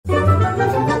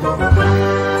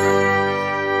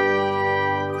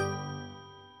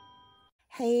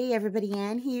Hey everybody,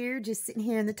 Ann here, just sitting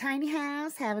here in the tiny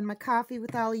house having my coffee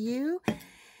with all of you.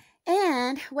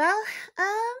 And well,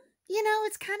 you know,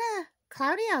 it's kind of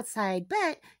cloudy outside,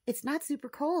 but it's not super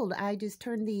cold. I just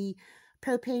turned the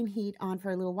propane heat on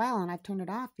for a little while and I've turned it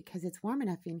off because it's warm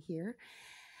enough in here.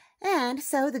 And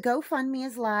so the GoFundMe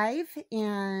is live,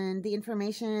 and the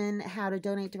information how to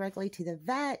donate directly to the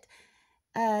vet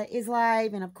is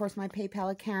live, and of course my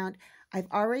PayPal account. I've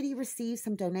already received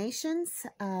some donations.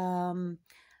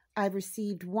 I've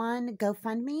received one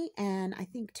GoFundMe and I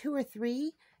think 2 or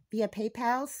 3 via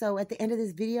PayPal. So at the end of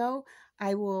this video,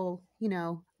 I will, you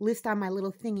know, list on my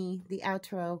little thingy, the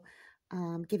outro,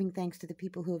 giving thanks to the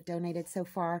people who have donated so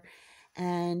far.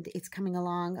 And it's coming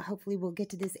along. Hopefully we'll get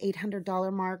to this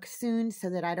 $800 mark soon so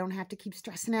that I don't have to keep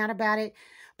stressing out about it.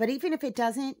 But even if it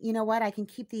doesn't, you know what? I can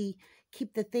keep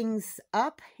the things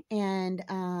up, and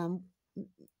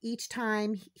each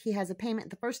time he has a payment,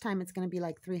 the first time it's going to be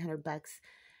like $300,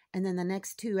 and then the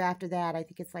next 2 after that, I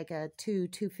think it's like a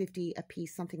 $250 a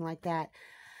piece, something like that.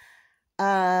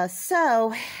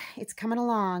 So it's coming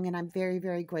along, and I'm very,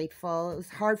 very grateful. It was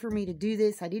hard for me to do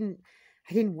this. I didn't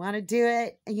want to do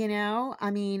it, you know.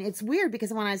 I mean, it's weird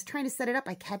because when I was trying to set it up,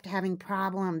 I kept having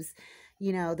problems.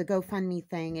 You know, the GoFundMe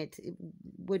thing, it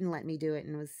wouldn't let me do it,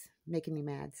 and it was making me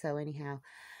mad. So anyhow,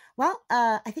 well,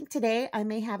 I think today I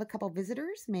may have a couple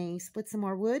visitors, may split some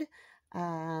more wood.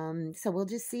 So we'll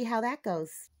just see how that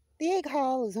goes. The egg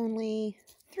haul is only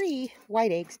 3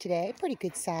 white eggs today, pretty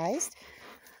good sized.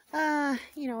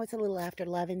 You know, it's a little after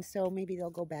 11, so maybe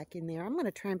they'll go back in there. I'm going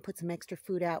to try and put some extra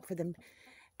food out for them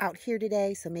out here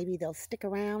today, so maybe they'll stick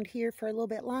around here for a little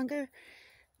bit longer.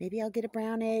 Maybe I'll get a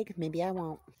brown egg, maybe I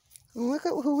won't. Look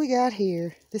at who we got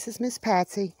here. This is Miss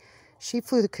Patsy. She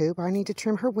flew the coop. I need to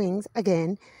trim her wings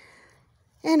again,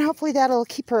 and hopefully that'll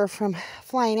keep her from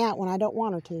flying out when I don't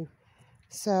want her to.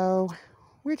 So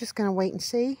we're just going to wait and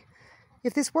see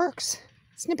if this works.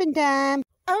 Snipping time.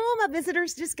 Oh, my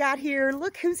visitors just got here.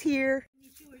 Look who's here.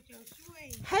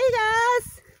 Hey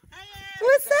guys.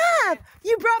 What's up?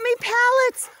 You brought me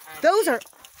pallets.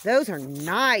 Those are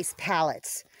nice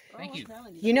pallets. Thank you.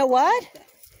 You know what?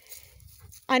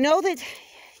 I know that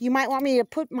you might want me to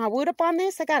put my wood up on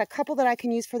this. I got a couple that I can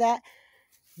use for that.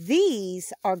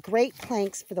 These are great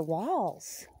planks for the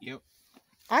walls. Yep.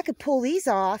 I could pull these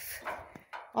off.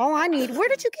 All I need. Where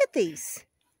did you get these?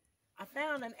 I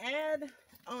found an ad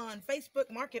on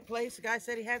Facebook Marketplace. The guy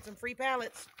said he had some free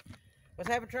pallets. Was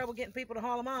having trouble getting people to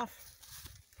haul them off.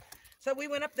 So we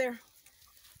went up there.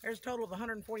 There's a total of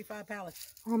 145 pallets.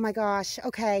 Oh my gosh.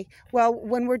 Okay. Well,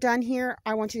 when we're done here,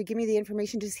 I want you to give me the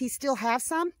information. Does he still have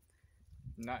some?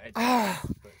 Not at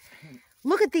but...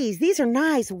 Look at these. These are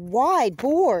nice wide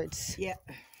boards. Yeah.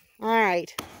 All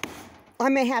right. I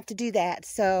may have to do that.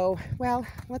 So, well,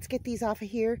 let's get these off of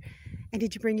here. And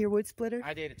did you bring your wood splitter?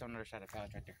 I did. It's on the other side of the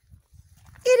pallet right there.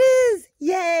 It is.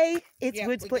 Yay. It's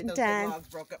wood splitting those time. logs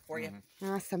broke up for you.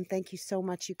 Awesome. Thank you so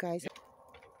much, you guys.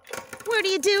 What are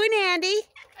you doing, Andy?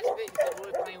 I just did some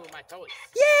wood playing with my toys.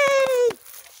 Yay!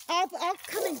 I'll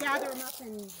come and gather them up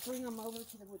and bring them over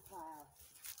to the wood pile.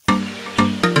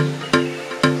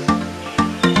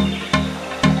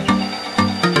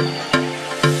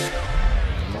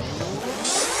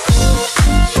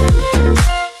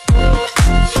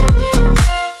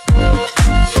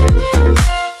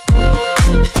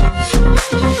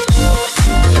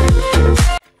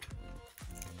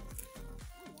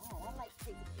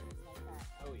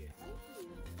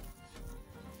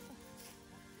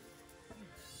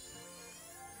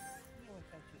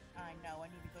 I know, I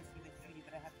need to go see with Judy,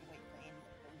 but I have to wait for Andy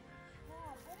to go.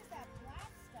 God, what is that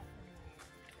black stuff in there?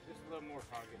 Just a little more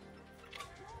fungus.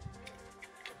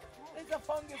 There's a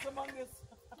fungus among us.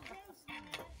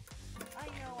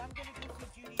 I know, I'm going to go see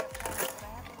Judy up front, but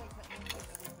I have to wait for Andy to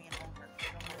go with me and hold her.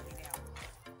 Don't hold me down.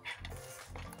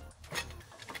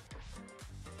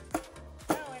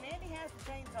 Oh, and Andy has the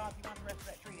chainsaw if you want the rest of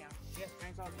that tree down. Yes,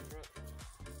 chainsaw's in the truck.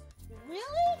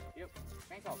 Really? Yep.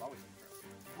 Chainsaw's always in the truck.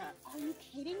 Are you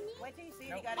kidding me? Wait till you see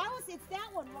it. Nope. He got it. It's that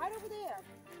one right over there.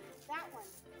 That one.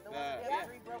 The one that the other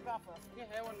tree broke off of. Yeah,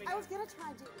 that one. I was going to try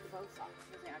and do it with the both sides.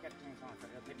 Yeah, I got the chainsaw.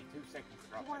 It'll take me 2 seconds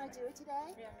to drop You want to that do it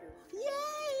today? Yeah.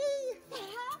 Yay!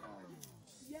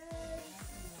 Yay!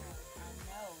 I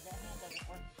know, that hand doesn't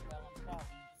work as well. I'm sorry.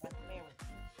 You have to bear with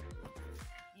me.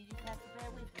 You just have to bear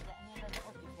with me. That hand doesn't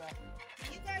work as well.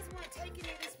 You guys want taking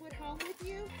this wood home with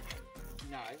you?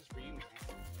 No, this is for you, man.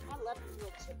 I love these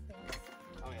little chip things.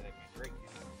 Oh, yeah, that'd be great.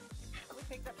 We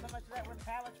picked up so much of that where the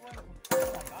pallets were.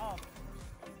 It's like, oh,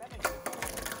 that makes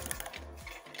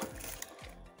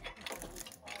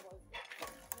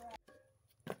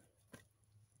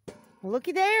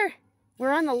Looky there.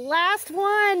 We're on the last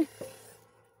one.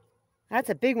 That's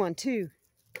a big one too.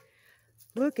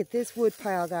 Look at this wood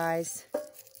pile, guys.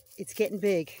 It's getting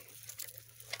big.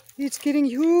 It's getting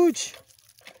huge.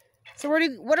 So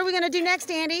what are we going to do next,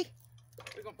 Andy?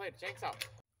 We're gonna play the chainsaw.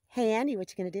 Hey, Andy, what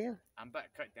you going to do? I'm about to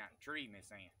cut down a tree,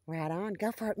 Miss Ann. Right on.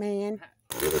 Go for it, man.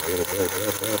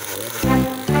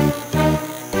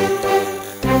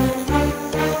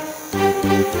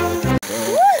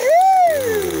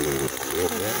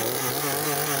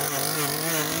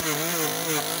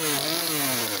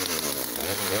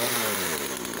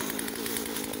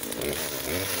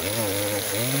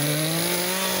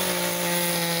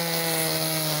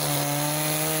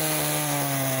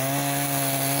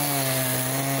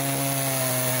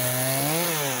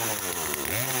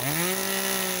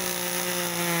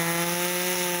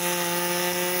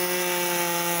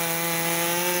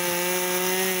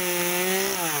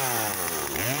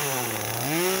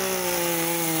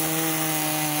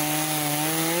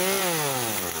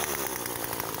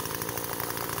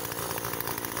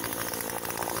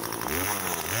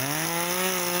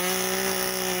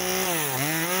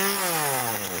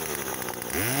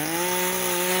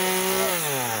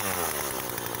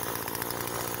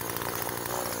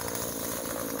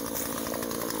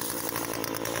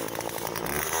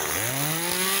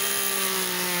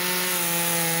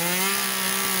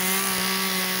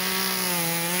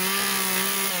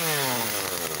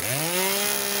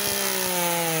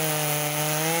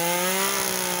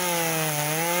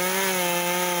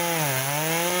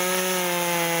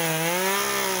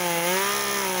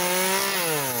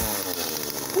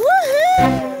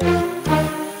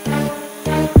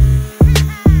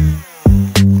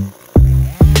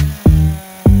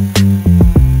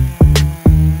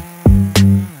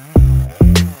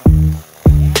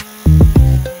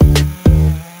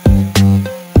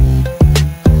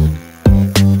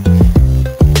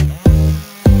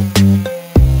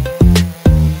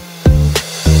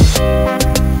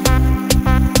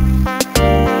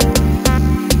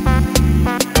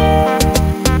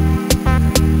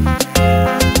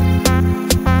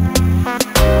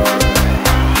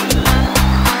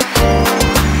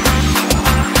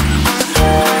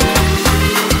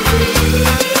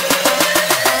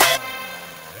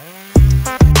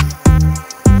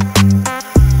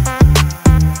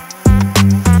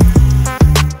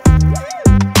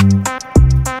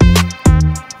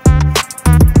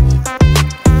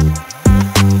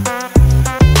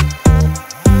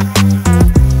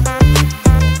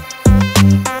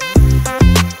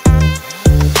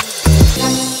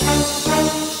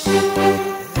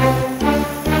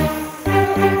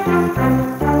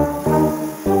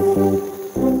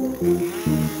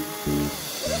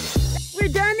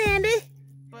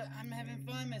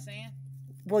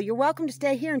 Well, you're welcome to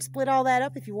stay here and split all that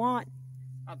up if you want.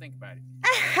 I'll think about it.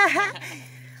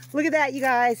 Look at that, you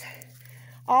guys.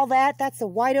 All that's a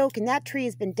white oak, and that tree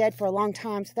has been dead for a long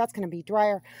time, so that's going to be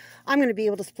drier. I'm going to be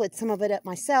able to split some of it up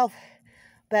myself,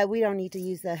 but we don't need to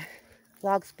use the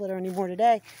log splitter anymore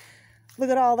today. Look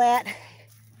at all that.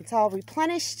 It's all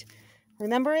replenished.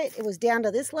 Remember it? It was down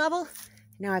to this level.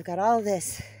 Now I've got all of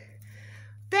this.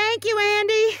 Thank you,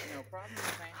 Andy. No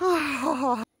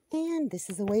problem. And this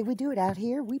is the way we do it out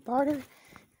here. We barter.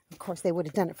 Of course, they would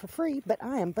have done it for free, but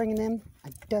I am bringing them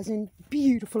a dozen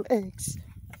beautiful eggs.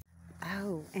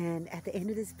 Oh, and at the end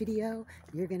of this video,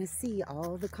 you're going to see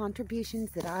all the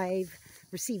contributions that I've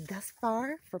received thus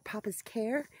far for Papa's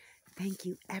care. Thank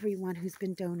you, everyone who's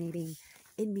been donating.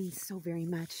 It means so very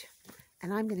much.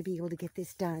 And I'm going to be able to get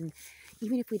this done.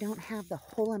 Even if we don't have the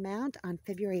whole amount on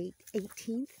February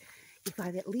 18th, if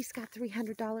I've at least got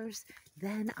 $300,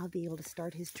 then I'll be able to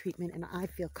start his treatment, and I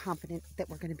feel confident that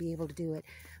we're going to be able to do it.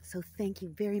 So thank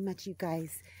you very much, you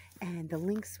guys. And the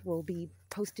links will be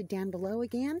posted down below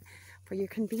again for your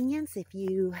convenience if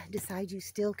you decide you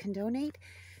still can donate.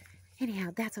 Anyhow,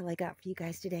 that's all I got for you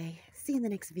guys today. See you in the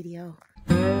next video.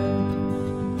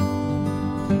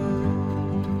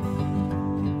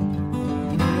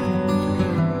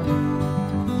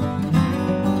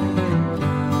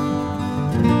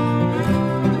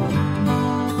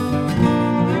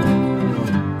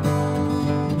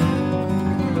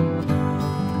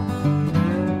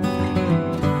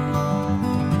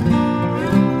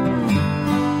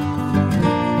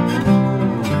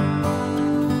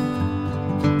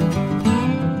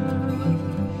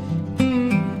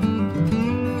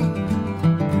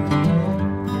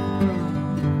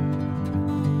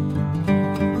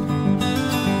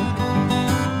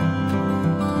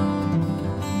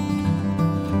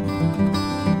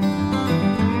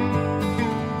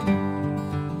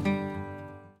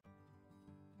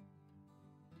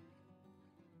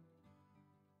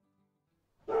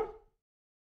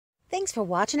 Thanks for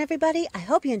watching, everybody. I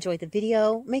hope you enjoyed the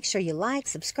video. Make sure you like,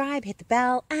 subscribe, hit the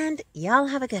bell, and y'all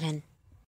have a good one.